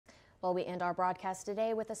Well, we end our broadcast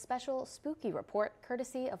today with a special spooky report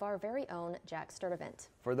courtesy of our very own Jack Sturdivant.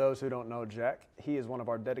 For those who don't know Jack, he is one of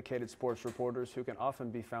our dedicated sports reporters who can often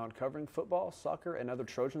be found covering football, soccer, and other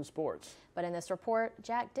Trojan sports. But in this report,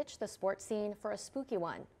 Jack ditched the sports scene for a spooky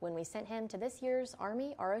one when we sent him to this year's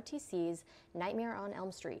Army ROTC's Nightmare on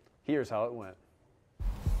Elm Street. Here's how it went.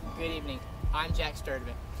 Good evening. I'm Jack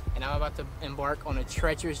Sturdivant, and I'm about to embark on a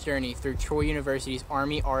treacherous journey through Troy University's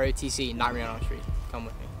Army ROTC Nightmare on Elm Street. Come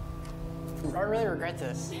with me. I really regret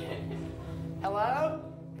this. Hello?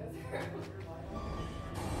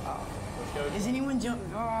 Is anyone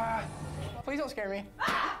jumping? Please don't scare me.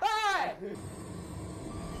 Hey!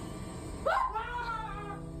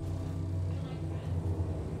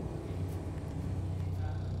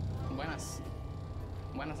 Buenas.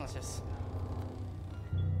 Buenas noches.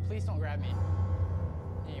 Please don't grab me.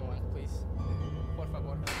 Anyone, please. Por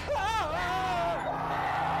favor.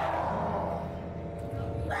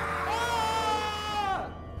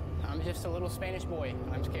 I'm just a little Spanish boy.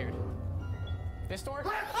 I'm scared. This door?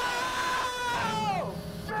 Oh!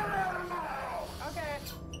 Okay.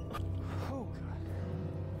 Oh,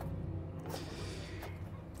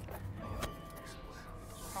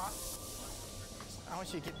 God. I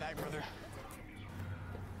want you to get back, brother.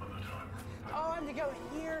 Oh, I have to go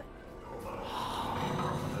here.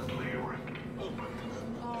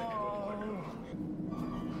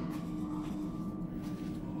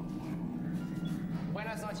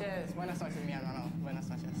 Buenas noches, mi hermano. Buenas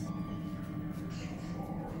noches.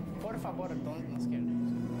 Por favor, don't scare me.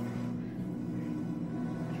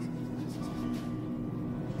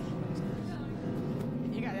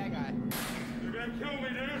 You got that guy. You're gonna kill me,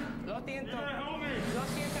 dude. Lo siento. You're gonna help me. Lo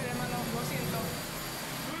siento, hermano. Lo siento.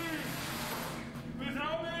 Please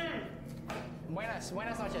help me. Buenas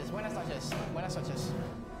noches. Buenas noches. Buenas noches.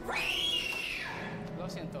 Lo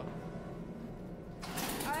siento.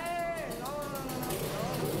 Hey, no.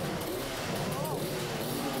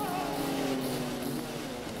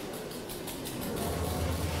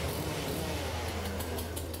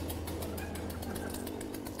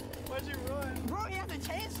 Why'd you run? Bro, you have the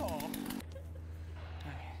chainsaw.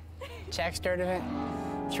 Okay. Jack Sturdivant,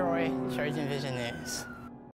 Troy, TrojanVision News.